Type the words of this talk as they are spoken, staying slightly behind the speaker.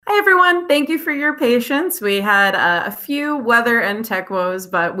everyone, thank you for your patience. We had a few weather and tech woes,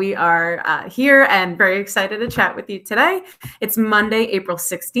 but we are here and very excited to chat with you today. It's Monday, April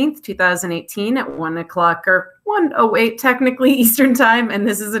 16th, 2018 at 1 o'clock or 1:08 technically Eastern Time, and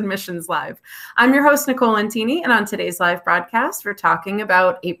this is Admissions Live. I'm your host, Nicole Antini, and on today's live broadcast, we're talking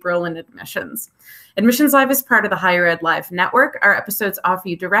about April and admissions. Admissions Live is part of the Higher Ed Live network. Our episodes offer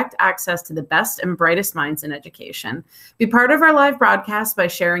you direct access to the best and brightest minds in education. Be part of our live broadcast by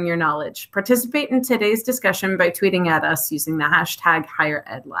sharing your knowledge. Participate in today's discussion by tweeting at us using the hashtag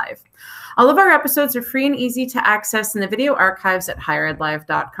HigherEdLive. All of our episodes are free and easy to access in the video archives at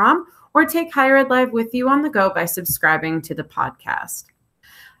higheredlive.com, or take Higher Ed Live with you on the go by subscribing to the podcast.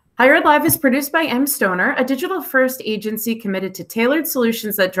 Higher Ed Live is produced by M. Stoner, a digital-first agency committed to tailored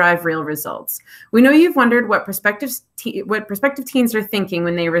solutions that drive real results. We know you've wondered what prospective teens are thinking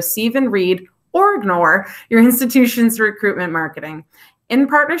when they receive and read or ignore your institution's recruitment marketing. In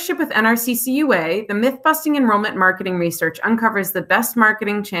partnership with NRCCUA, the myth-busting enrollment marketing research uncovers the best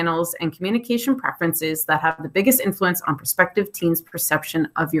marketing channels and communication preferences that have the biggest influence on prospective teens' perception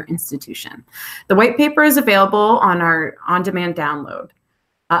of your institution. The white paper is available on our on-demand download.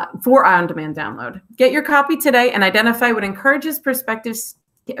 Get your copy today and identify what encourages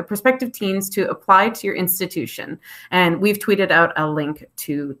prospective teens to apply to your institution. And we've tweeted out a link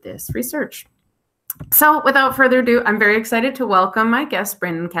to this research. So without further ado, I'm very excited to welcome my guest,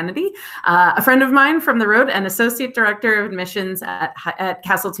 Brandon Kennedy, a friend of mine from the road and Associate Director of Admissions at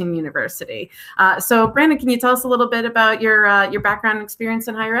Castleton University. So Brandon, can you tell us a little bit about your background and experience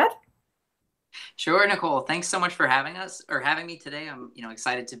in higher ed? Sure, Nicole. Thanks so much for having me today. I'm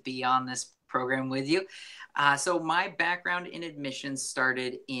excited to be on this program with you. So my background in admissions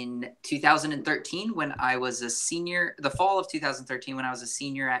started in 2013 when I was a senior, the fall of 2013 when I was a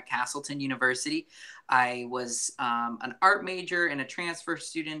senior at Castleton University. I was an art major and a transfer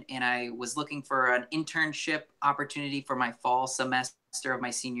student, and I was looking for an internship opportunity for my fall semester of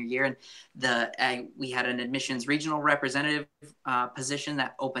my senior year. And we had an admissions regional representative position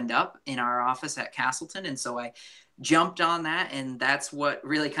that opened up in our office at Castleton. And so I jumped on that, and that's what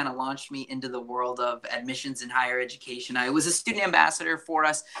really kind of launched me into the world of admissions in higher education. I was a student ambassador for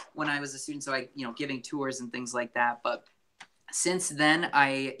us when I was a student, so I, giving tours and things like that. But since then,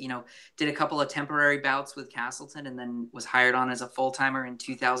 I, did a couple of temporary bouts with Castleton, and then was hired on as a full-timer in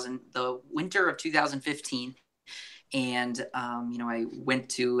the winter of 2015. And, I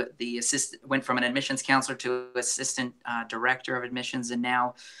went from an admissions counselor to assistant director of admissions. And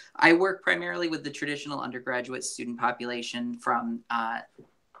now I work primarily with the traditional undergraduate student population from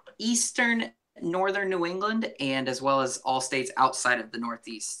northern New England, and as well as all states outside of the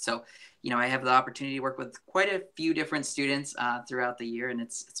Northeast. So, I have the opportunity to work with quite a few different students throughout the year, and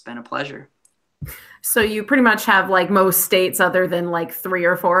it's been a pleasure. So you pretty much have like most states other than like 3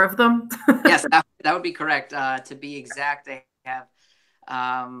 or 4 of them? Yes, that would be correct. To be exact, I have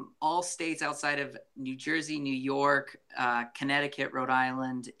all states outside of New Jersey, New York, Connecticut, Rhode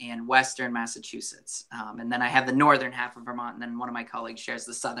Island, and Western Massachusetts. And then I have the northern half of Vermont, and then one of my colleagues shares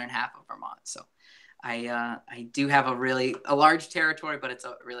the southern half of Vermont. So I do have a large territory, but it's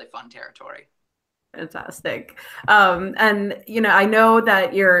a really fun territory. Fantastic. And, I know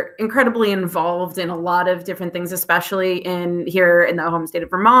that you're incredibly involved in a lot of different things, especially here in the home state of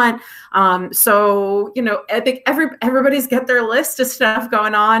Vermont. So, I think everybody's got their list of stuff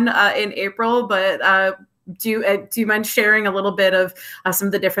going on in April, but do you mind sharing a little bit of some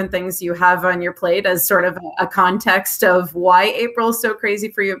of the different things you have on your plate as sort of a context of why April is so crazy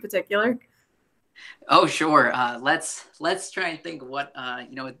for you in particular? Oh, sure. Let's try and think what,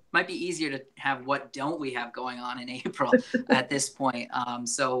 it might be easier to have what don't we have going on in April at this point.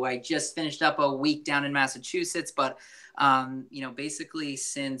 So I just finished up a week down in Massachusetts, but, basically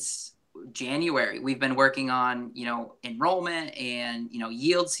since January, we've been working on, enrollment and,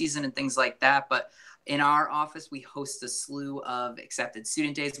 yield season and things like that. But in our office, we host a slew of accepted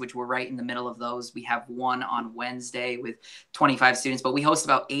student days, which we're right in the middle of those. We have one on Wednesday with 25 students, but we host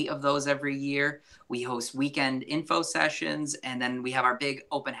about 8 of those every year. We host weekend info sessions, and then we have our big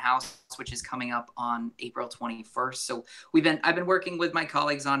open house, which is coming up on April 21st. So I've been working with my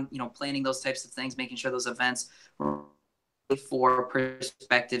colleagues on, planning those types of things, making sure those events for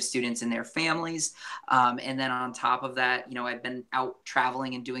prospective students and their families. And then on top of that, I've been out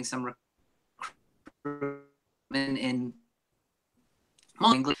traveling and doing some in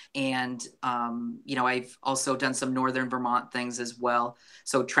English, and I've also done some northern Vermont things as well,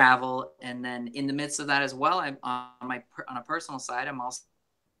 so travel. And then in the midst of that as well, I'm on a personal side, I'm also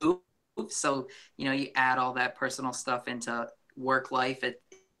so you add all that personal stuff into work life, it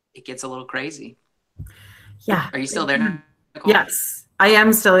gets a little crazy. Yeah. Are you still there, Nicole? Yes. I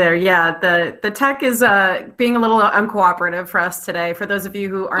am still there. Yeah, the tech is being a little uncooperative for us today. For those of you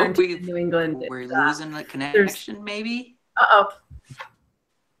who Oh, aren't in New England, we're losing the there's connection, maybe? uh-oh.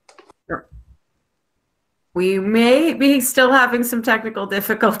 We may be still having some technical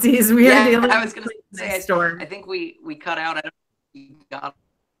difficulties. We are Yeah, dealing I was with going to say, storm. I think we cut out. I don't know if you got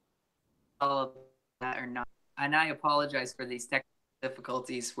all of that or not. And I apologize for these technical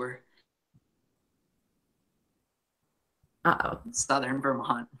difficulties. We're Southern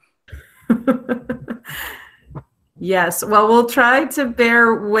Vermont. Yes, well, we'll try to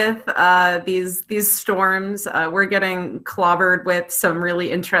bear with these storms. We're getting clobbered with some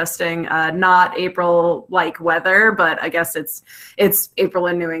really interesting, not April-like weather, but I guess it's April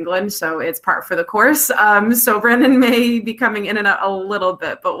in New England, so it's par for the course. So Brendan may be coming in and out a little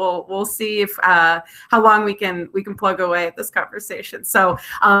bit, but we'll see if how long we can plug away at this conversation. So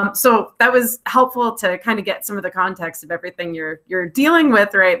so that was helpful to kind of get some of the context of everything you're dealing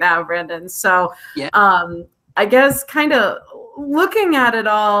with right now, Brendan. So yeah. I guess kind of looking at it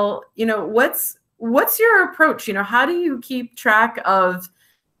all, what's your approach? How do you keep track of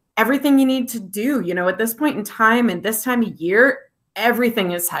everything you need to do? At this point in time and this time of year,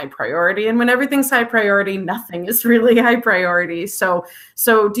 everything is high priority. And when everything's high priority, nothing is really high priority. So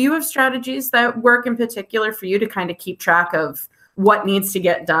do you have strategies that work in particular for you to kind of keep track of what needs to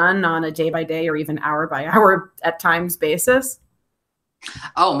get done on a day by day or even hour by hour at times basis?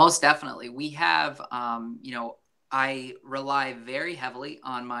 Oh, most definitely. We have, I rely very heavily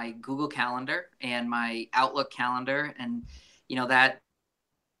on my Google Calendar and my Outlook calendar. And, that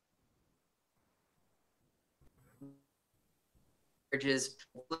is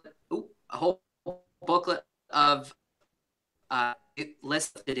a whole booklet of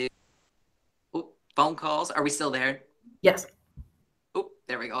lists to do. Phone calls. Are we still there? Yes. Oh,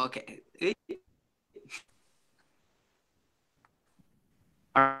 there we go. Okay.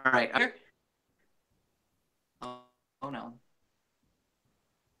 All right. Oh no.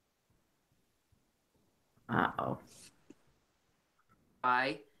 Uh-oh.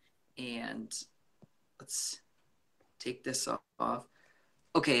 And let's take this off.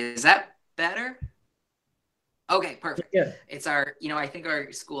 Okay, is that better? Okay, perfect. Yeah. It's our, I think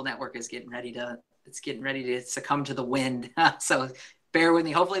our school network is getting ready to succumb to the wind. So bear with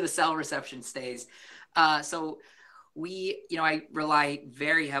me. Hopefully the cell reception stays. So I rely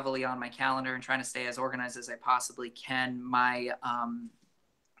very heavily on my calendar and trying to stay as organized as I possibly can. I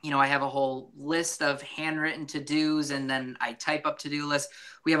have a whole list of handwritten to-dos, and then I type up to-do lists.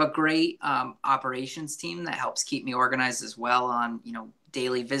 We have a great operations team that helps keep me organized as well on,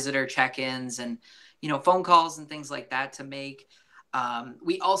 daily visitor check-ins and, phone calls and things like that to make.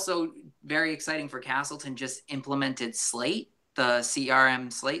 We also, very exciting for Castleton, just implemented Slate, the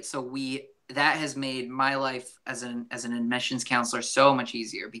CRM Slate. So that has made my life as an admissions counselor so much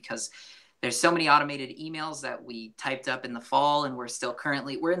easier, because there's so many automated emails that we typed up in the fall, and we're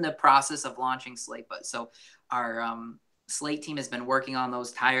in the process of launching Slate. But so our Slate team has been working on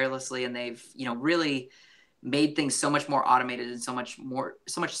those tirelessly, and they've, really made things so much more automated and so much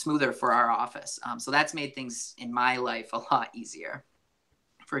smoother for our office. So that's made things in my life a lot easier,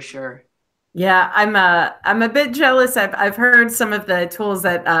 for sure. Yeah, I'm a bit jealous. I've heard some of the tools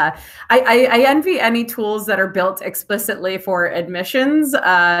that I envy any tools that are built explicitly for admissions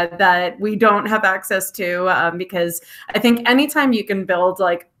that we don't have access to, because I think anytime you can build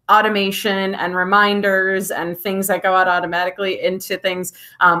like automation and reminders and things that go out automatically into things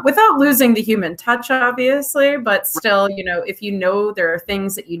without losing the human touch, obviously, but still, if there are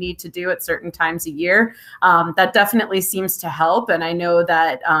things that you need to do at certain times a year, that definitely seems to help. And I know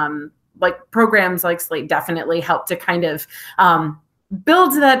that like programs like Slate definitely help to kind of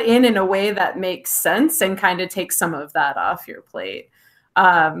build that in a way that makes sense and kind of take some of that off your plate.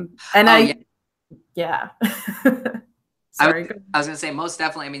 Yeah. Sorry. I was going to say, most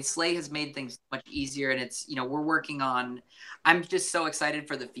definitely. I mean, Slate has made things much easier, and it's, we're working on, I'm just so excited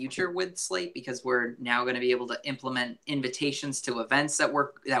for the future with Slate, because we're now going to be able to implement invitations to events that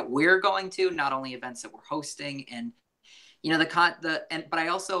we're going to, not only events that we're hosting. And but I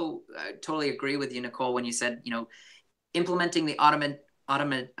also totally agree with you, Nicole, when you said, implementing the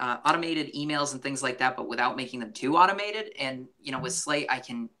automated emails and things like that, but without making them too automated. And, with Slate, I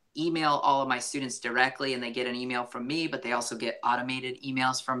can email all of my students directly, and they get an email from me, but they also get automated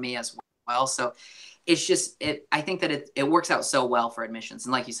emails from me as well. So it's just, I think that it works out so well for admissions.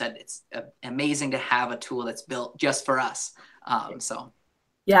 And like you said, it's amazing to have a tool that's built just for us. So.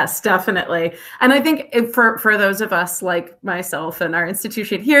 Yes, definitely. And I think for those of us like myself and our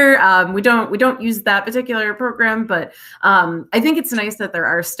institution here, we don't use that particular program, but I think it's nice that there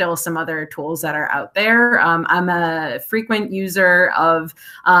are still some other tools that are out there. I'm a frequent user of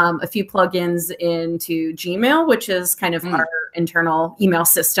a few plugins into Gmail, which is kind of our internal email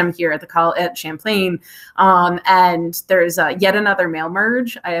system here at the call at Champlain. And there's yet another mail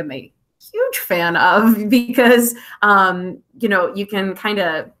merge. I am a huge fan of because you can kind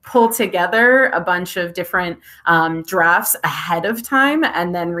of pull together a bunch of different drafts ahead of time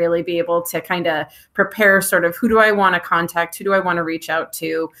and then really be able to kind of prepare sort of who do I want to contact, who do I want to reach out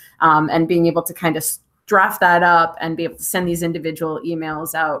to, and being able to kind of draft that up and be able to send these individual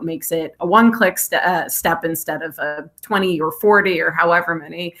emails out makes it a one-click step instead of a 20 or 40 or however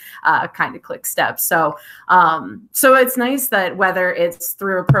many kind of click steps. So it's nice that whether it's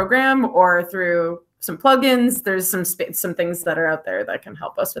through a program or through some plugins, there's some things that are out there that can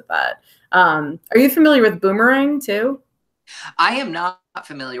help us with that. Are you familiar with Boomerang too? I am not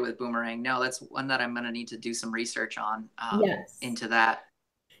familiar with Boomerang. No, that's one that I'm going to need to do some research on Yes. into that.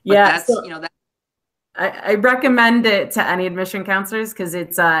 But Yeah. that's, So I recommend it to any admission counselors because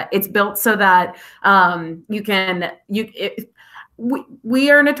it's built so that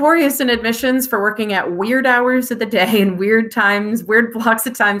we are notorious in admissions for working at weird hours of the day and weird times, weird blocks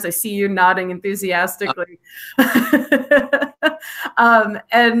of times. I see you nodding enthusiastically. I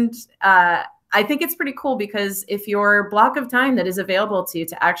think it's pretty cool because if your block of time that is available to you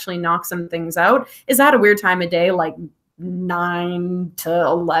to actually knock some things out is at a weird time of day, like 9 to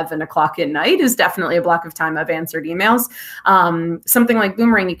 11 o'clock at night, is definitely a block of time I've answered emails. Something like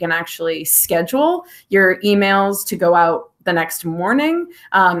Boomerang, you can actually schedule your emails to go out the next morning.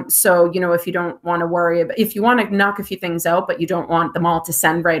 So, if you don't want to worry about, if you want to knock a few things out, but you don't want them all to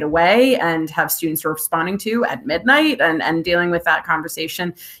send right away and have students responding to at midnight and dealing with that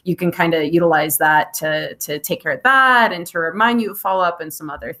conversation, you can kind of utilize that to take care of that and to remind you of follow up and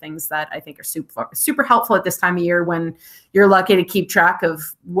some other things that I think are super helpful at this time of year when you're lucky to keep track of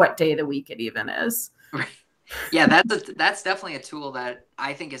what day of the week it even is. Yeah, that's definitely a tool that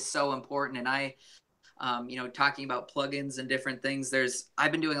I think is so important. And talking about plugins and different things,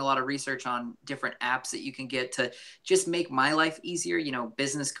 I've been doing a lot of research on different apps that you can get to just make my life easier,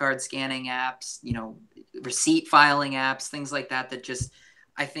 business card scanning apps, receipt filing apps, things like that just,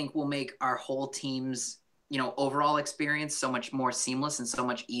 I think will make our whole team's, overall experience so much more seamless and so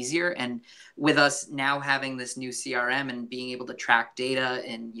much easier. And with us now having this new CRM and being able to track data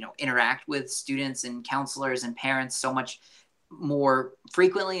and, interact with students and counselors and parents so much more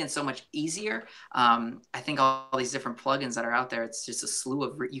frequently and so much easier. I think all these different plugins that are out there, it's just a slew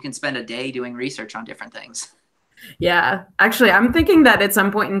of, you can spend a day doing research on different things. Yeah, actually, I'm thinking that at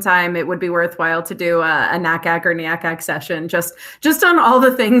some point in time, it would be worthwhile to do a NACAC or NEACAC session, just on all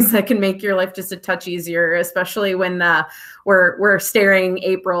the things that can make your life just a touch easier, especially when we're staring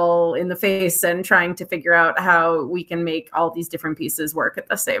April in the face and trying to figure out how we can make all these different pieces work at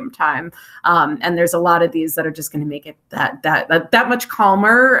the same time. And there's a lot of these that are just going to make it that much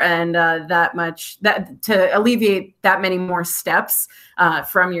calmer and that to alleviate that many more steps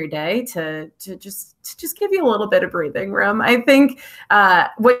from your day to just give you a little bit of breathing room. I think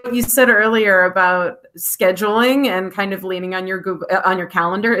what you said earlier about scheduling and kind of leaning on your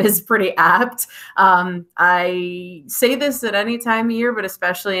calendar is pretty apt. I say this at any time of year, but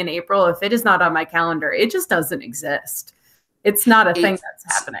especially in April, if it is not on my calendar, it just doesn't exist. It's not a thing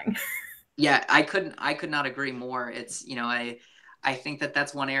that's happening. Yeah, I could not agree more. It's, I think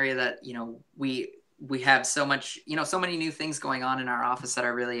that's one area that, we have so much, so many new things going on in our office that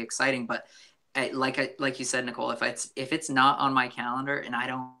are really exciting. But like you said, Nicole, if it's not on my calendar and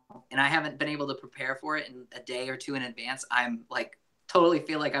I haven't been able to prepare for it in a day or two in advance, I'm like totally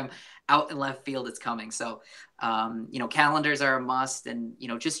feel like I'm out in left field. It's coming. So, calendars are a must, and,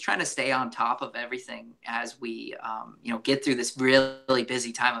 just trying to stay on top of everything as we, get through this really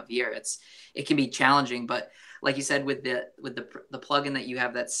busy time of year. It can be challenging, but like you said, with the plugin that you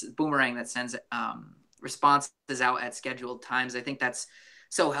have, that's Boomerang, that sends responses out at scheduled times. I think that's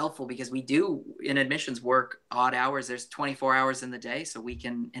so helpful because we do in admissions work odd hours. There's 24 hours in the day, so we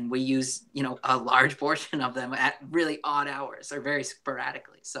use, a large portion of them at really odd hours or very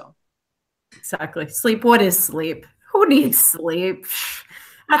sporadically. So exactly. Sleep. What is sleep? Who needs sleep?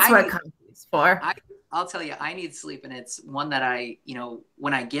 That's what company's for. I'll tell you, I need sleep, and it's one that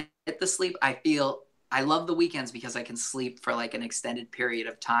when I get the sleep, I love the weekends because I can sleep for like an extended period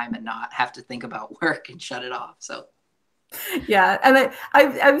of time and not have to think about work and shut it off. So Yeah, and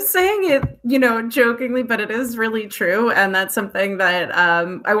I'm saying it, jokingly, but it is really true, and that's something that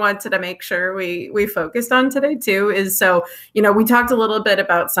I wanted to make sure we focused on today too. Is so we talked a little bit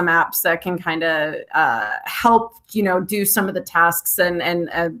about some apps that can kind of help do some of the tasks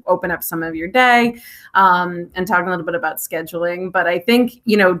and open up some of your day, and talking a little bit about scheduling. But I think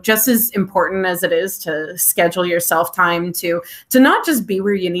just as important as it is to schedule yourself time to not just be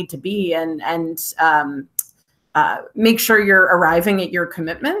where you need to be and make sure you're arriving at your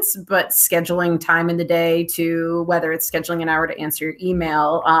commitments, but scheduling time in the day to whether it's scheduling an hour to answer your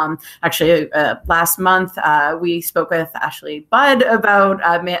email. Last month, we spoke with Ashley Budd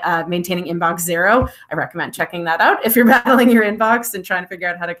about maintaining inbox zero. I recommend checking that out if you're battling your inbox and trying to figure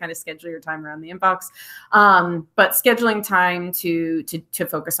out how to kind of schedule your time around the inbox. But scheduling time to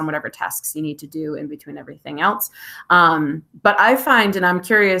focus on whatever tasks you need to do in between everything else. But I find, and I'm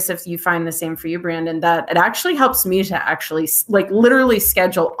curious if you find the same for you, Brandon, that it actually helps me to actually literally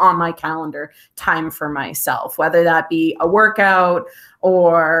schedule on my calendar time for myself, whether that be a workout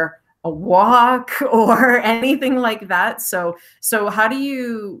or a walk or anything like that. So how do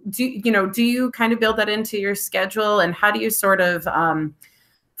you kind of build that into your schedule, and how do you sort of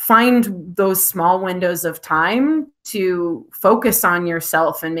find those small windows of time to focus on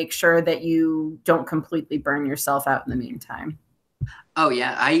yourself and make sure that you don't completely burn yourself out in the meantime? Oh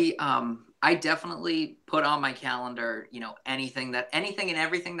yeah, I definitely put on my calendar, anything and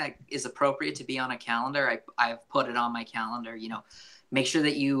everything that is appropriate to be on a calendar. I've put it on my calendar. Make sure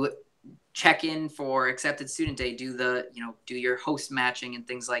that you check in for accepted student day, do your host matching and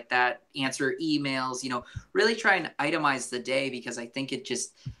things like that, answer emails, really try and itemize the day, because I think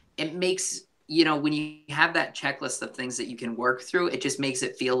it makes, when you have that checklist of things that you can work through, it just makes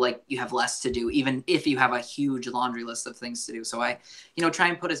it feel like you have less to do, even if you have a huge laundry list of things to do. So I, try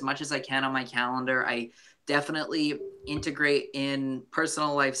and put as much as I can on my calendar. I definitely integrate in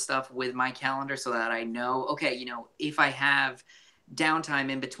personal life stuff with my calendar so that I know, okay, if I have downtime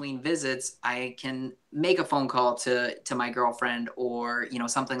in between visits, I can make a phone call to my girlfriend or,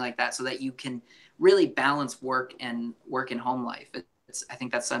 something like that, so that you can really balance work and home life. I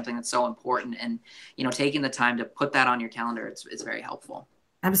think that's something that's so important, and taking the time to put that on your calendar, it's very helpful.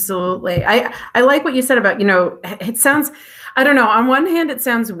 Absolutely. I like what you said about, it sounds, I don't know, on one hand, it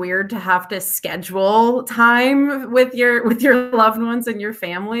sounds weird to have to schedule time with your loved ones and your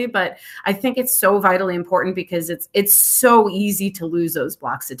family, but I think it's so vitally important, because it's so easy to lose those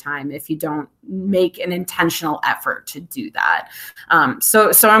blocks of time if you don't make an intentional effort to do that.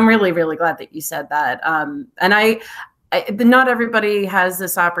 So I'm really, really glad that you said that. And not everybody has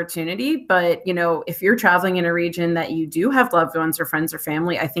this opportunity, but if you're traveling in a region that you do have loved ones or friends or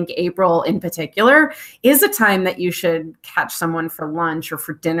family, I think April in particular is a time that you should catch someone for lunch or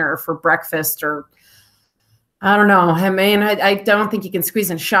for dinner or for breakfast, or I don't know. I mean, I don't think you can squeeze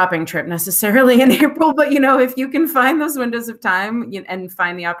in a shopping trip necessarily in April, but if you can find those windows of time and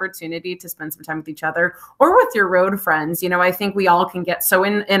find the opportunity to spend some time with each other or with your road friends, I think we all can get so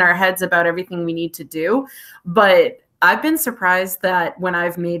in our heads about everything we need to do, but I've been surprised that when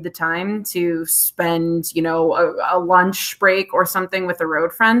I've made the time to spend, a lunch break or something with a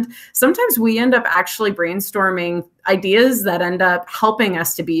road friend, sometimes we end up actually brainstorming ideas that end up helping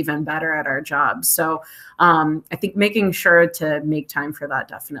us to be even better at our jobs. So I think making sure to make time for that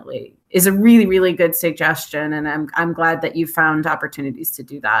definitely is a really, really good suggestion. And I'm glad that you found opportunities to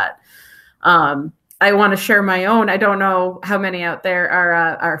do that. I want to share my own. I don't know how many out there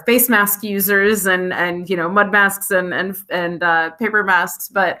are face mask users and mud masks and paper masks,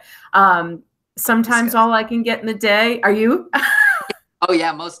 but sometimes all I can get in the day. Are you? Oh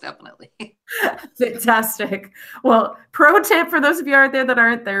yeah, most definitely. Fantastic. Well, pro tip for those of you out there that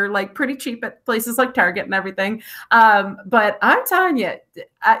aren't, they're like pretty cheap at places like Target and everything. But I'm telling you,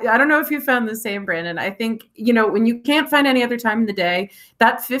 I don't know if you found the same, Brandon. I think, when you can't find any other time in the day,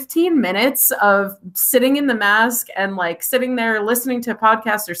 that 15 minutes of sitting in the mask and sitting there listening to a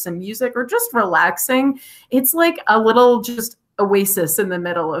podcast or some music or just relaxing, it's like a little just oasis in the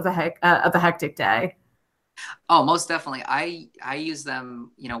middle of a hectic day. Oh, most definitely. I use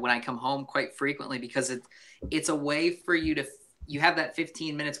them, when I come home quite frequently, because it's a way for you have that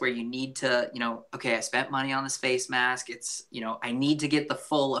 15 minutes where you need to, okay, I spent money on this face mask. It's, I need to get the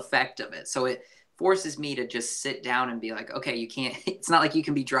full effect of it. So it forces me to just sit down and be like, okay, you can't, it's not like you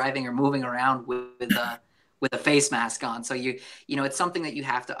can be driving or moving around with a face mask on. So it's something that you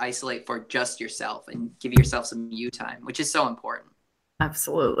have to isolate for just yourself and give yourself some you time, which is so important.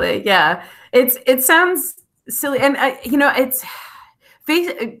 Absolutely. Yeah. It sounds silly. And,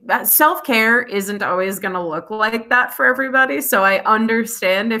 self-care isn't always going to look like that for everybody. So I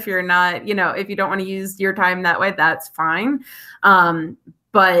understand if you're not, if you don't want to use your time that way, that's fine.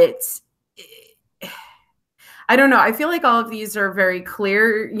 But I don't know. I feel like all of these are very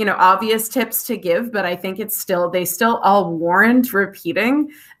clear, obvious tips to give, but I think they still all warrant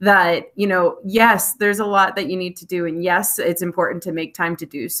repeating that, yes, there's a lot that you need to do. And yes, it's important to make time to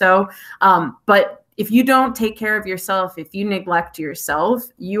do so. But if you don't take care of yourself, if you neglect yourself,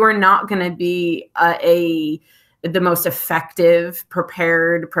 you are not going to be the most effective,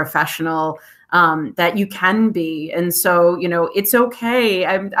 prepared professional that you can be. And so, it's okay.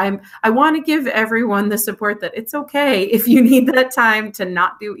 I want to give everyone the support that it's okay if you need that time to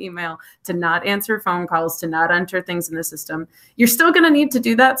not do email, to not answer phone calls, to not enter things in the system. You're still going to need to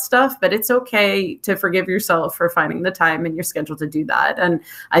do that stuff, but it's okay to forgive yourself for finding the time in your schedule to do that. And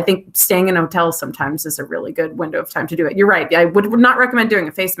I think staying in a hotel sometimes is a really good window of time to do it. You're right. I would not recommend doing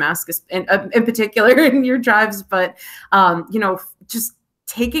a face mask in particular in your drives, but, just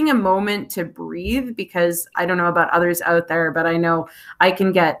taking a moment to breathe, because I don't know about others out there, but I know I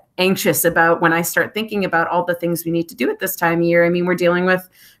can get anxious about when I start thinking about all the things we need to do at this time of year. I mean, we're dealing with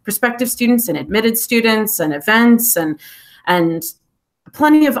prospective students and admitted students and events and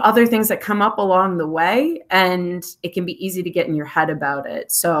plenty of other things that come up along the way, and it can be easy to get in your head about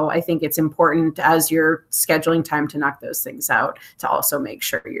it. So I think it's important, as you're scheduling time to knock those things out, to also make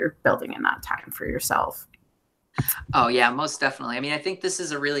sure you're building in that time for yourself. Oh yeah, most definitely. I mean, I think this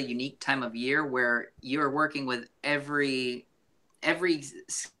is a really unique time of year where you're working with every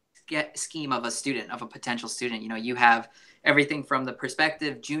scheme of a student, of a potential student. You have everything from the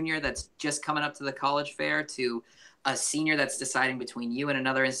prospective junior that's just coming up to the college fair to a senior that's deciding between you and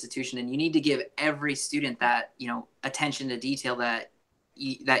another institution. And you need to give every student that, attention to detail that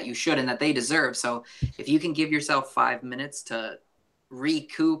you should and that they deserve. So if you can give yourself 5 minutes to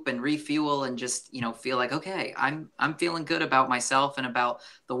recoup and refuel and just feel like, okay, I'm feeling good about myself and about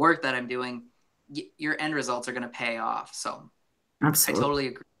the work that I'm doing, your end results are going to pay off. So absolutely, I totally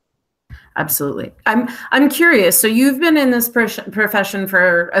agree. Absolutely. I'm curious. So you've been in this profession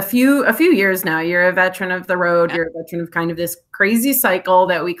for a few years now. You're a veteran of the road. Yeah. You're a veteran of kind of this crazy cycle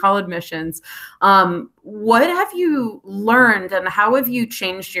that we call admissions. What have you learned, and how have you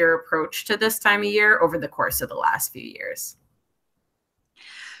changed your approach to this time of year over the course of the last few years?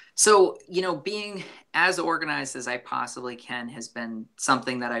 So, being as organized as I possibly can has been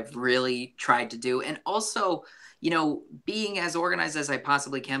something that I've really tried to do. And also, being as organized as I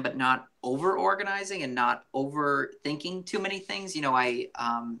possibly can, but not over organizing and not overthinking too many things.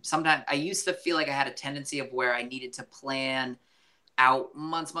 Sometimes I used to feel like I had a tendency of where I needed to plan out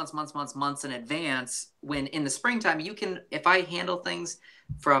months in advance, when in the springtime, if I handle things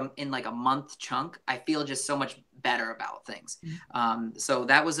in like a month chunk, I feel just so much better about things. So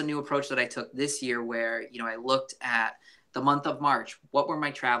that was a new approach that I took this year, where, I looked at the month of March, what were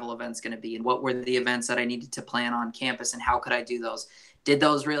my travel events going to be, and what were the events that I needed to plan on campus, and how could I do those? Did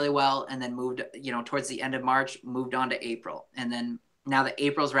those really well, and then moved, towards the end of March, moved on to April. And then now that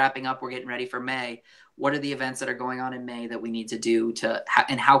April's wrapping up, we're getting ready for May. What are the events that are going on in May that we need to do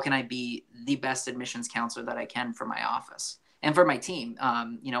and how can I be the best admissions counselor that I can for my office and for my team?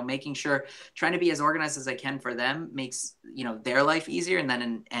 Making sure, trying to be as organized as I can for them makes, their life easier,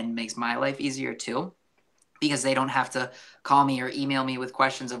 and makes my life easier too, because they don't have to call me or email me with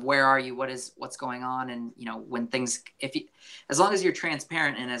questions of where are you, what's going on. And, when things, as long as you're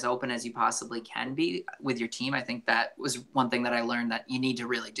transparent and as open as you possibly can be with your team, I think that was one thing that I learned that you need to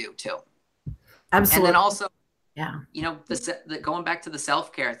really do too. Absolutely. And then also, yeah, going back to the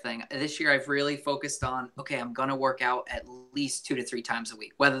self-care thing, this year I've really focused on, okay, I'm going to work out at least 2 to 3 times a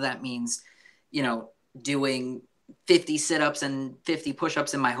week, whether that means, doing 50 sit-ups and 50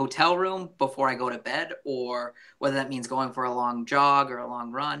 push-ups in my hotel room before I go to bed, or whether that means going for a long jog or a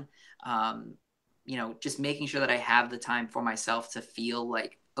long run. Just making sure that I have the time for myself to feel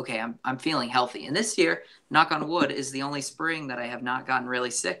like, okay, I'm feeling healthy. And this year, knock on wood, is the only spring that I have not gotten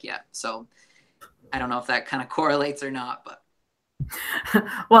really sick yet. So I don't know if that kind of correlates or not, but.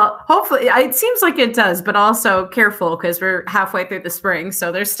 Well, hopefully it seems like it does, but also careful, because we're halfway through the spring, so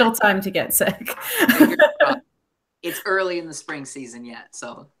there's still time to get sick. It's early in the spring season yet,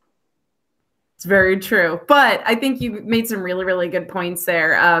 so. It's very true. But I think you made some really, really good points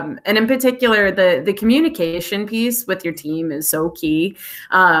there. And in particular, the communication piece with your team is so key.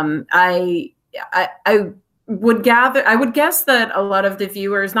 I would guess that a lot of the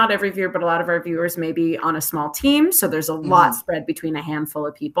viewers, not every viewer, but a lot of our viewers may be on a small team. So there's a lot spread between a handful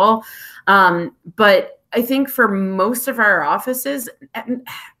of people. But I think for most of our offices,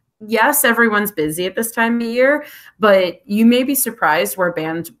 yes, everyone's busy at this time of year, but you may be surprised where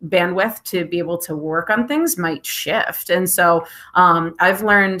bandwidth to be able to work on things might shift. And so I've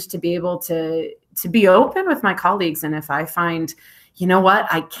learned to be able to be open with my colleagues. And if I find, you know what,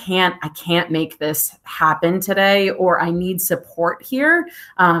 I can't make this happen today, or I need support here,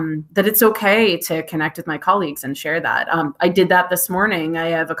 that it's okay to connect with my colleagues and share that. I did that this morning. I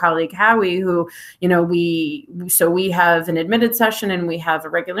have a colleague, Howie, who, we have an admitted session and we have a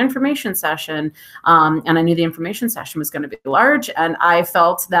regular information session. And I knew the information session was going to be large. And I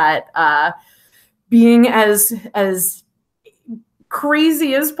felt that being as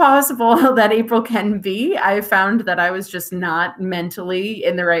crazy as possible that April can be, I found that I was just not mentally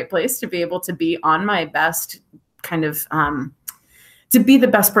in the right place to be able to be on my best kind of to be the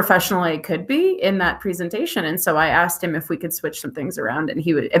best professional I could be in that presentation. And so I asked him if we could switch some things around, and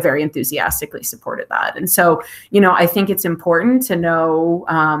he would very enthusiastically supported that. And so, I think it's important to know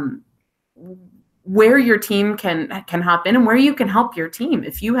where your team can hop in and where you can help your team.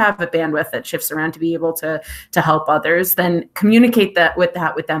 If you have a bandwidth that shifts around to be able to help others, then communicate that with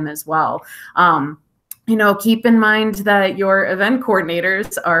them as well. Keep in mind that your event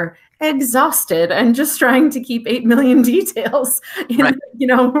coordinators are exhausted and just trying to keep 8 million details Right.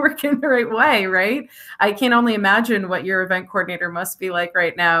 working the right way, right? I can only imagine what your event coordinator must be like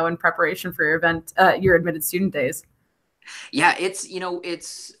right now in preparation for your event, your admitted student days. Yeah,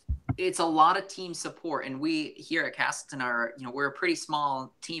 it's a lot of team support, and we here at Castleton are, we're a pretty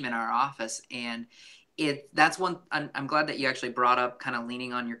small team in our office, and that's one. I'm glad that you actually brought up kind of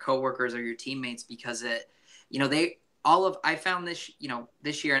leaning on your coworkers or your teammates, because I found this,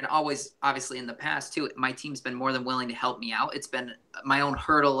 this year, and always obviously in the past too, my team's been more than willing to help me out. It's been my own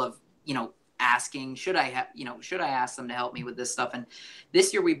hurdle of, asking, should I ask them to help me with this stuff? And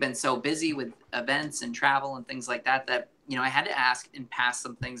this year we've been so busy with events and travel and things like that, I had to ask and pass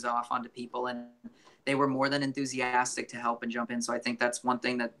some things off onto people, and they were more than enthusiastic to help and jump in. So I think that's one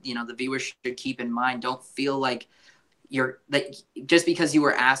thing that, the viewers should keep in mind. Don't feel like just because you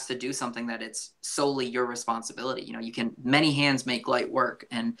were asked to do something that it's solely your responsibility. Many hands make light work.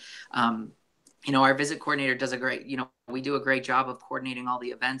 And, our visit coordinator does we do a great job of coordinating all the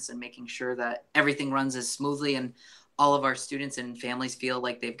events and making sure that everything runs as smoothly, and all of our students and families feel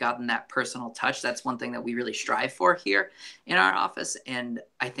like they've gotten that personal touch. That's one thing that we really strive for here in our office. And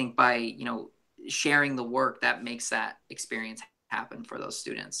I think by, sharing the work, that makes that experience happen for those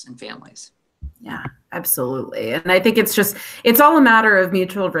students and families. Yeah, absolutely. And I think it's all a matter of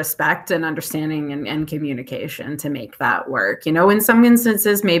mutual respect and understanding and communication to make that work. In some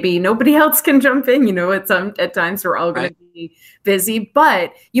instances, maybe nobody else can jump in, at times we're all going to be busy,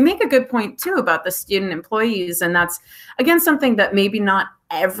 but you make a good point too about the student employees. And that's, again, something that maybe not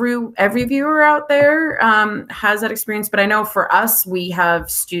every viewer out there has that experience. But I know for us, we have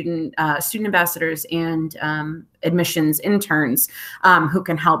student ambassadors and admissions interns who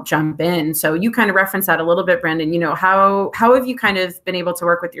can help jump in. So you kind of referenced that a little bit, Brandon. How have you kind of been able to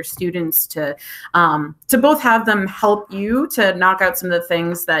work with your students to both have them help you to knock out some of the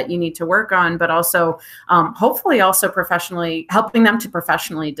things that you need to work on, but also hopefully also professionally helping them to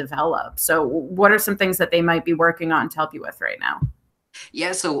professionally develop? So what are some things that they might be working on to help you with right now?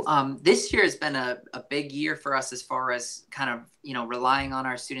 Yeah, so this year has been a big year for us as far as kind of, relying on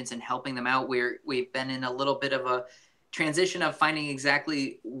our students and helping them out. We've been in a little bit of a transition of finding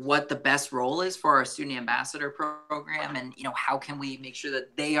exactly what the best role is for our student ambassador program, and how can we make sure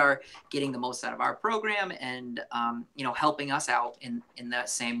that they are getting the most out of our program, and helping us out in that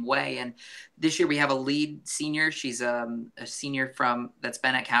same way. And this year we have a lead senior. She's a senior that's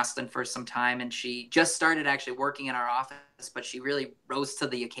been at Castleton for some time, and she just started actually working in our office, but she really rose to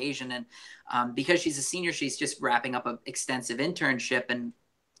the occasion. And because she's a senior, she's just wrapping up an extensive internship, and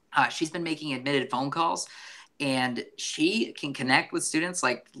she's been making admitted phone calls. And she can connect with students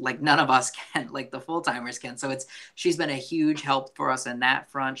like none of us can, like the full-timers can. So she's been a huge help for us in that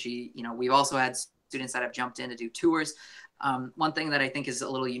front. We've also had students that have jumped in to do tours. One thing that I think is a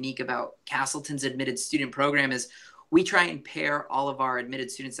little unique about Castleton's admitted student program is we try and pair all of our admitted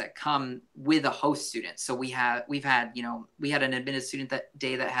students that come with a host student. So we had an admitted student that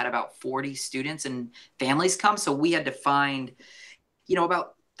day that had about 40 students and families come. So we had to find,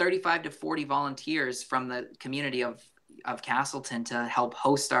 about 35 to 40 volunteers from the community of Castleton to help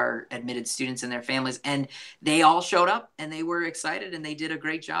host our admitted students and their families. And they all showed up and they were excited and they did a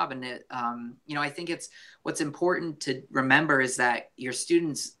great job. And I think what's important to remember is that your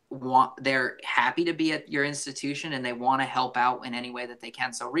students they're happy to be at your institution and they want to help out in any way that they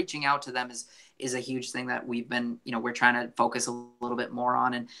can. So reaching out to them is a huge thing that we've been, we're trying to focus a little bit more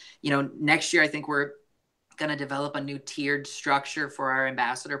on. And, next year, I think we're going to develop a new tiered structure for our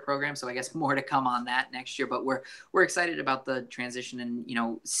ambassador program. So I guess more to come on that next year, but we're excited about the transition and, you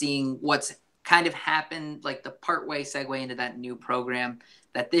know, seeing what's kind of happened, like the partway segue into that new program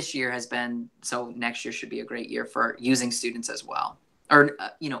that this year has been. So next year should be a great year for using students as well, or,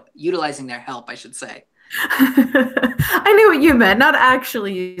 you know, utilizing their help, I should say. I knew what you meant, not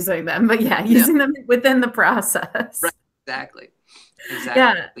actually using them, but yeah, using them within the process. Right, exactly. Exactly.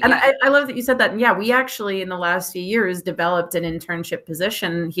 Yeah. And I love that you said that. And yeah, we actually in the last few years developed an internship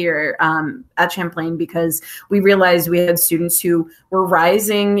position here at Champlain because we realized we had students who were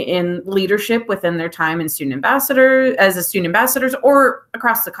rising in leadership within their time in student ambassadors or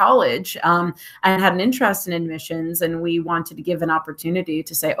across the college, and had an interest in admissions. And we wanted to give an opportunity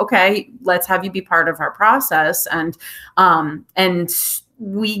to say, okay, let's have you be part of our process. And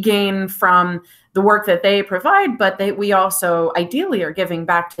we gain from the work that they provide, but we also ideally are giving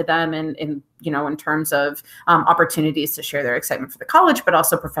back to them in terms of opportunities to share their excitement for the college, but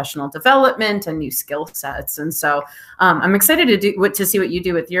also professional development and new skill sets. And so I'm excited to see what you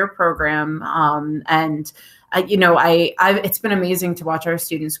do with your program. It's been amazing to watch our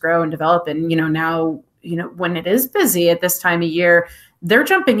students grow and develop. And, now, when it is busy at this time of year, they're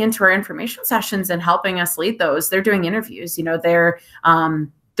jumping into our information sessions and helping us lead those. They're doing interviews,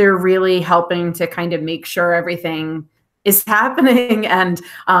 they're really helping to kind of make sure everything is happening. And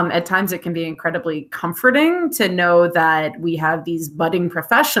at times it can be incredibly comforting to know that we have these budding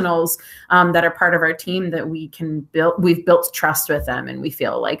professionals that are part of our team that we've built trust with them, and we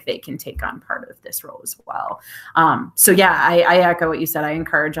feel like they can take on part of this role as well. I echo what you said. I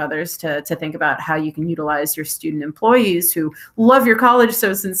encourage others to think about how you can utilize your student employees who love your college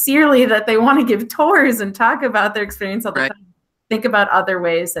so sincerely that they want to give tours and talk about their experience all the time. Think about other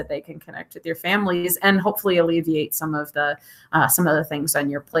ways that they can connect with your families and hopefully alleviate some of the things on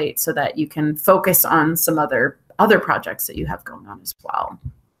your plate so that you can focus on some other projects that you have going on as well.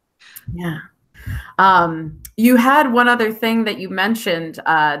 Yeah. You had one other thing that you mentioned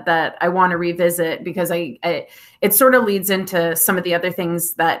that I want to revisit because it sort of leads into some of the other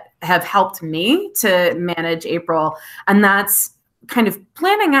things that have helped me to manage April, and that's kind of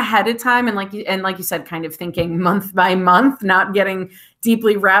planning ahead of time. And like you said, kind of thinking month by month, not getting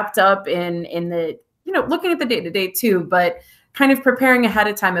deeply wrapped up in the, looking at the day-to-day too, but kind of preparing ahead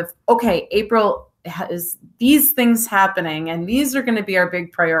of time of, okay, April has these things happening and these are going to be our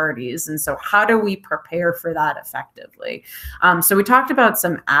big priorities. And so how do we prepare for that effectively? So we talked about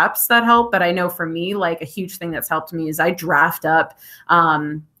some apps that help, but I know for me, like a huge thing that's helped me is I draft up,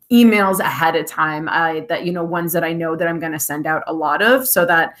 emails ahead of time ones that I know that I'm going to send out a lot of, so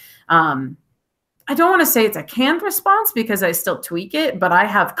that I don't want to say it's a canned response because I still tweak it, but I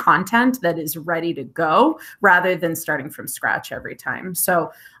have content that is ready to go rather than starting from scratch every time.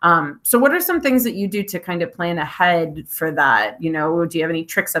 So what are some things that you do to kind of plan ahead for that? Do you have any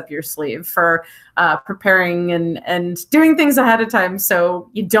tricks up your sleeve for preparing and doing things ahead of time so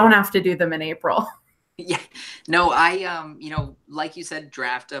you don't have to do them in April? Yeah, no, I, like you said,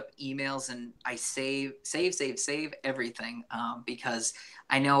 draft up emails and I save everything because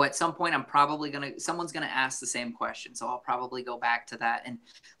I know at some point someone's going to ask the same question. So I'll probably go back to that. And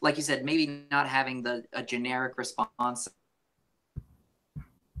like you said, maybe not having a generic response.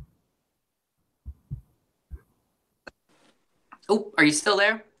 Oh, are you still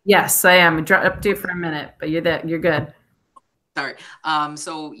there? Yes, I am. Up to you for a minute, but you're there. You're good. Sorry.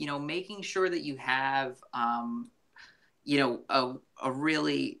 So, making sure that you have, a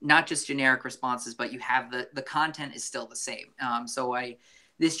really, not just generic responses, but you have the content is still the same.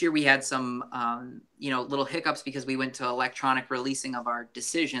 This year we had some, little hiccups because we went to electronic releasing of our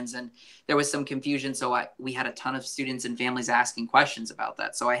decisions and there was some confusion. So we had a ton of students and families asking questions about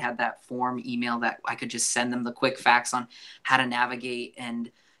that. So I had that form email that I could just send them the quick facts on how to navigate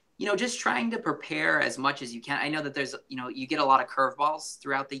and, just trying to prepare as much as you can. I know that there's, you get a lot of curveballs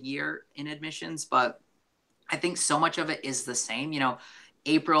throughout the year in admissions, but I think so much of it is the same.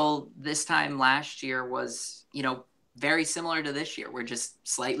 April this time last year was, very similar to this year. We're just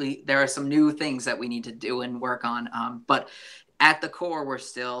there are some new things that we need to do and work on. But at the core, we're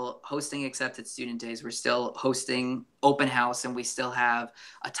still hosting accepted student days. We're still hosting open house, and we still have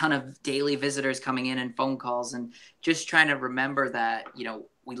a ton of daily visitors coming in and phone calls, and just trying to remember that,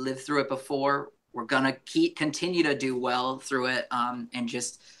 we lived through it before. We're going to continue to do well through it, and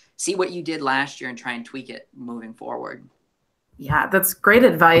just see what you did last year and try and tweak it moving forward. Yeah, that's great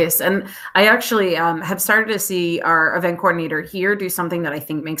advice. And I actually have started to see our event coordinator here do something that I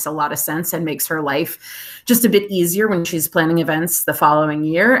think makes a lot of sense and makes her life just a bit easier when she's planning events the following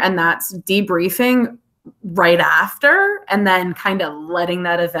year. And that's debriefing right after, and then kind of letting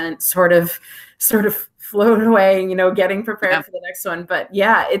that event sort of float away, getting prepared for the next one. But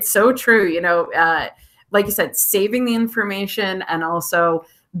yeah, it's so true. Like you said, saving the information and also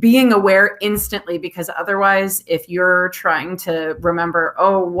being aware instantly, because otherwise, if you're trying to remember,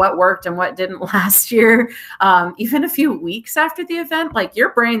 oh, what worked and what didn't last year, even a few weeks after the event, like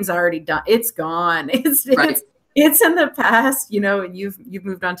your brain's already done. It's gone. It's in the past, and you've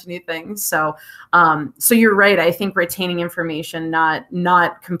moved on to new things. So you're right. I think retaining information,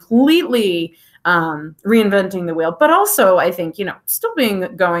 not completely reinventing the wheel, but also I think, still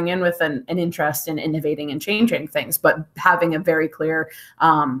going in with an interest in innovating and changing things, but having a very clear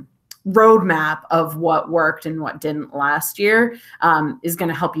roadmap of what worked and what didn't last year is going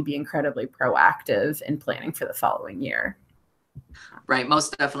to help you be incredibly proactive in planning for the following year. Right.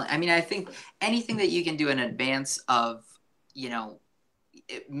 Most definitely. I mean, I think anything that you can do in advance of,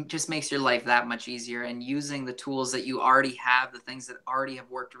 it just makes your life that much easier, and using the tools that you already have, the things that already have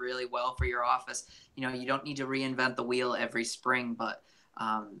worked really well for your office. You don't need to reinvent the wheel every spring, but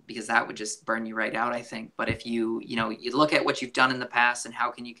because that would just burn you right out, I think. But if you look at what you've done in the past and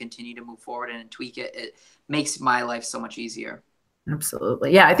how can you continue to move forward and tweak it, it makes my life so much easier.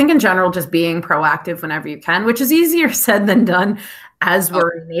 Absolutely. Yeah. I think in general, just being proactive whenever you can, which is easier said than done as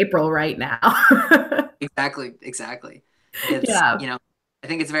we're in April right now. Exactly. It's, I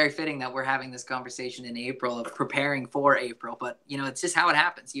think it's very fitting that we're having this conversation in April of preparing for April, but it's just how it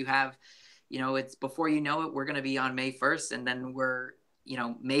happens. You have, it's before you know it, we're going to be on May 1st, and then we're,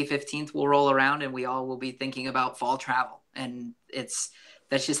 May 15th will roll around and we all will be thinking about fall travel. And that's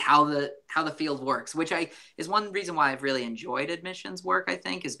just how the field works, which is one reason why I've really enjoyed admissions work, I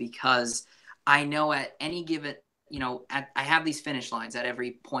think, is because I know at any given, I have these finish lines at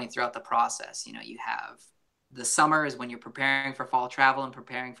every point throughout the process. You have the summer is when you're preparing for fall travel and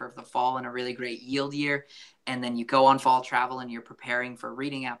preparing for the fall in a really great yield year. And then you go on fall travel and you're preparing for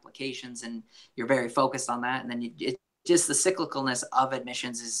reading applications and you're very focused on that. And then just the cyclicalness of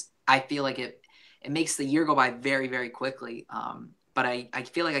admissions is, I feel like it makes the year go by very, very quickly. But I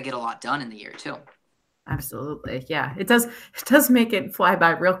feel like I get a lot done in the year too. Absolutely. Yeah, it does make it fly by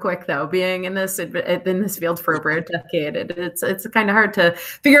real quick though, being in this field for over a decade. It's kind of hard to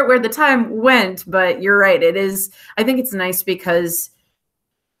figure out where the time went, but you're right. It is. I think it's nice because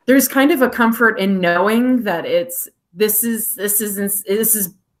there's kind of a comfort in knowing that this is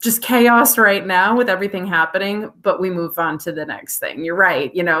just chaos right now with everything happening, but we move on to the next thing. You're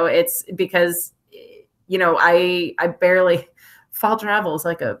right. It's because I barely. Fall travel is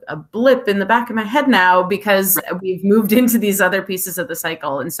like a blip in the back of my head now because we've moved into these other pieces of the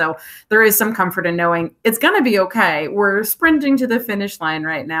cycle. And so there is some comfort in knowing it's going to be okay. We're sprinting to the finish line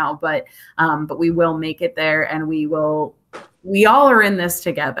right now, but we will make it there, and we all are in this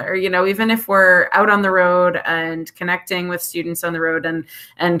together, even if we're out on the road and connecting with students on the road and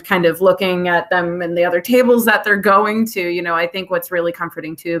kind of looking at them and the other tables that they're going to, I think what's really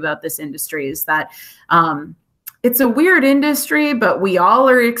comforting too about this industry is that, it's a weird industry, but we all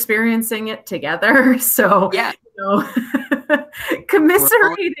are experiencing it together. So, yeah,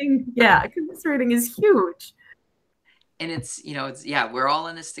 commiserating is huge. And we're all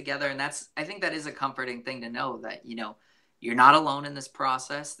in this together. And I think that is a comforting thing to know that, you're not alone in this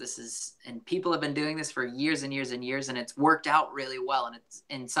process. And people have been doing this for years and years and years, and it's worked out really well. And it's,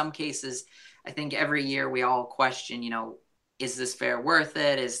 in some cases, I think every year we all question, is this fair worth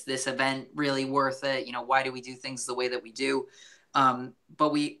it? Is this event really worth it? Why do we do things the way that we do?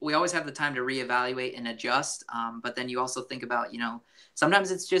 But we always have the time to reevaluate and adjust. But then you also think about,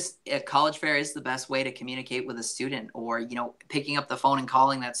 sometimes it's just a college fair is the best way to communicate with a student, or, picking up the phone and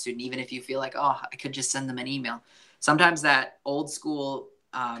calling that student, even if you feel like, oh, I could just send them an email. Sometimes that old school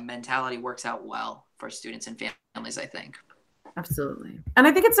mentality works out well for students and families, I think. Absolutely. And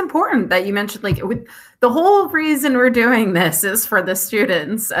I think it's important that you mentioned, the whole reason we're doing this is for the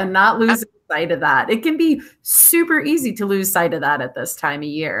students and not losing sight of that. It can be super easy to lose sight of that at this time of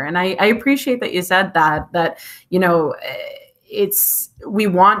year. And I appreciate that you said that, we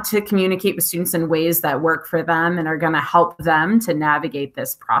want to communicate with students in ways that work for them and are going to help them to navigate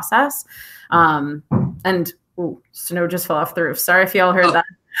this process. Snow just fell off the roof. Sorry if y'all heard that.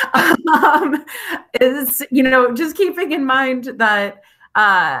 Is just keeping in mind that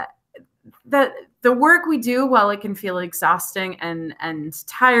that the work we do, while it can feel exhausting and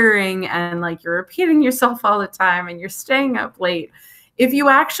tiring, and like you're repeating yourself all the time and you're staying up late, if you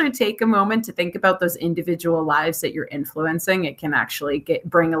actually take a moment to think about those individual lives that you're influencing, it can actually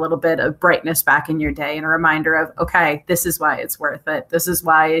bring a little bit of brightness back in your day and a reminder of, okay, this is why it's worth it. This is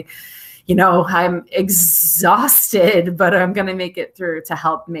why I'm exhausted, but I'm going to make it through to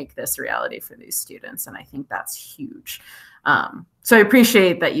help make this reality for these students. And I think that's huge. So I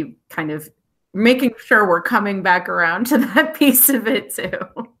appreciate that you kind of making sure we're coming back around to that piece of it too.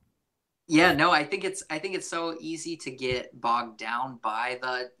 Yeah, no, I think it's so easy to get bogged down by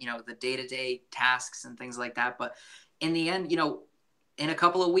the day-to-day tasks and things like that. But in the end, in a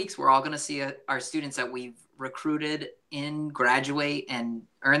couple of weeks, we're all going to see our students that we've recruited in graduate and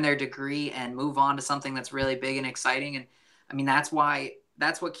earn their degree and move on to something that's really big and exciting. And I mean, that's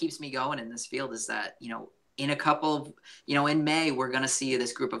what keeps me going in this field is that, in a couple of, in May, we're going to see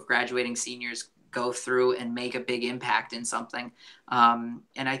this group of graduating seniors go through and make a big impact in something. And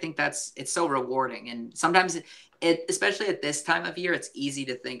I think it's so rewarding. And sometimes especially at this time of year, it's easy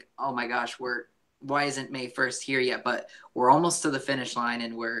to think, oh my gosh, why isn't May 1st here yet? But we're almost to the finish line,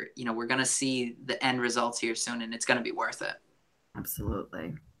 and we're going to see the end results here soon, and it's going to be worth it.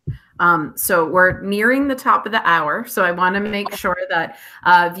 Absolutely. So we're nearing the top of the hour. So I want to make sure that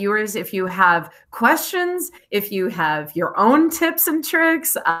viewers, if you have questions, if you have your own tips and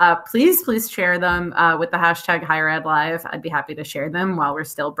tricks, please share them with the hashtag HigherEdLive. I'd be happy to share them while we're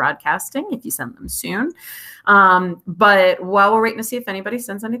still broadcasting if you send them soon. But while we're waiting to see if anybody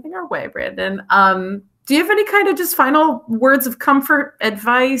sends anything our way, Brandon, do you have any kind of just final words of comfort,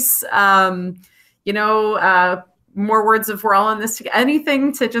 advice, more words of we're all in this together,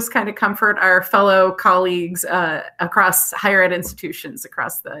 anything to just kind of comfort our fellow colleagues across higher ed institutions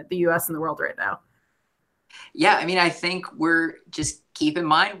across the U.S. and the world right now? Yeah, I mean, I think we're just keep in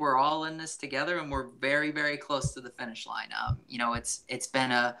mind we're all in this together, and we're very, very close to the finish line. It's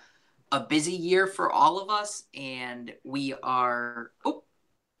been a busy year for all of us, and we are. Oh,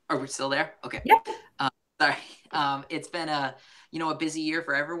 are we still there? Okay. Yep. Sorry. It's been a busy year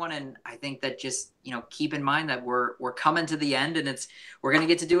for everyone. And I think that just, keep in mind that we're coming to the end, and we're going to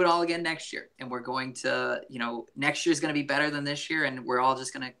get to do it all again next year. And we're going to, next year is going to be better than this year. And we're all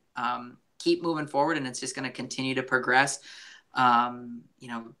just going to keep moving forward, and it's just going to continue to progress.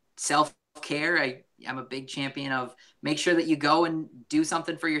 Self-care. I'm a big champion of make sure that you go and do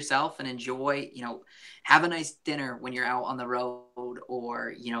something for yourself and enjoy, have a nice dinner when you're out on the road,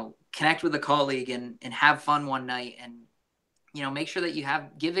 or, connect with a colleague and have fun one night, and, make sure that you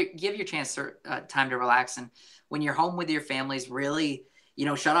give your chance time to relax. And when you're home with your families, really,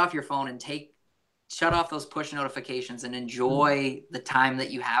 shut off your phone and shut off those push notifications and enjoy the time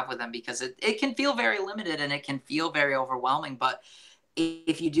that you have with them, because it can feel very limited and it can feel very overwhelming. But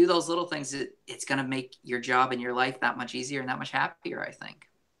if you do those little things, it's going to make your job and your life that much easier and that much happier, I think.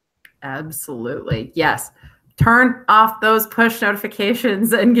 Absolutely. Yes. Turn off those push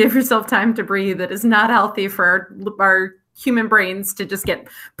notifications and give yourself time to breathe. It is not healthy for our human brains to just get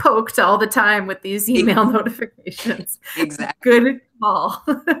poked all the time with these email notifications. Exactly. Good call.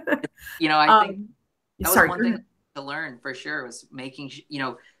 I think that was one thing to learn for sure, was making,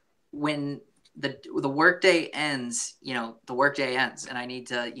 when the workday ends, the workday ends, and I need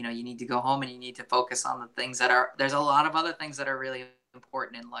to, you need to go home and you need to focus on the things there's a lot of other things that are really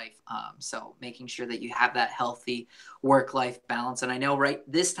important in life. So making sure that you have that healthy work-life balance. And I know right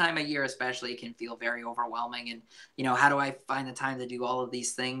this time of year, especially, it can feel very overwhelming. And, how do I find the time to do all of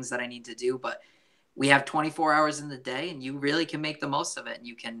these things that I need to do? But we have 24 hours in the day, and you really can make the most of it. And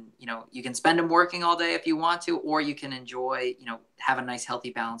you can spend them working all day if you want to, or you can enjoy, have a nice healthy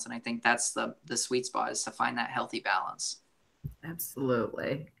balance. And I think that's the sweet spot, is to find that healthy balance.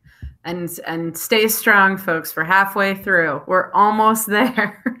 Absolutely. And stay strong, folks. We're halfway through. We're almost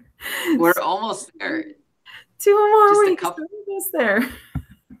there. We're almost there. 2 more weeks. We're almost there.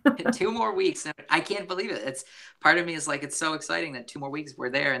 2 more weeks. And I can't believe it. It's part of me is like, it's so exciting that 2 more weeks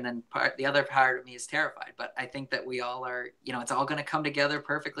we're there. And then the other part of me is terrified. But I think that we all are, it's all going to come together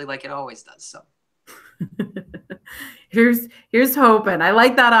perfectly like it always does. So here's hoping. I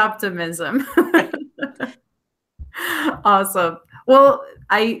like that optimism. Awesome. Well,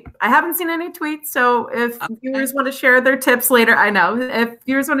 I haven't seen any tweets, so if viewers want to share their tips later, if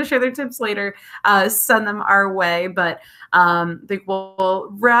viewers want to share their tips later, send them our way. But I think we'll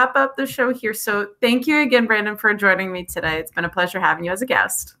wrap up the show here. So thank you again, Brandon, for joining me today. It's been a pleasure having you as a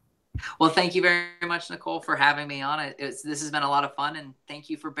guest. Well, thank you very much, Nicole, for having me on. This has been a lot of fun, and thank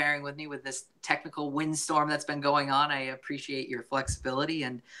you for bearing with me with this technical windstorm that's been going on. I appreciate your flexibility,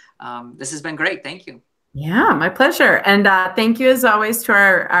 and this has been great. Thank you. Yeah, my pleasure. And thank you, as always, to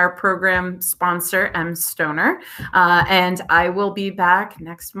our program sponsor, M. Stoner. And I will be back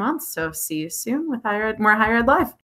next month. So see you soon with more Higher Ed Live.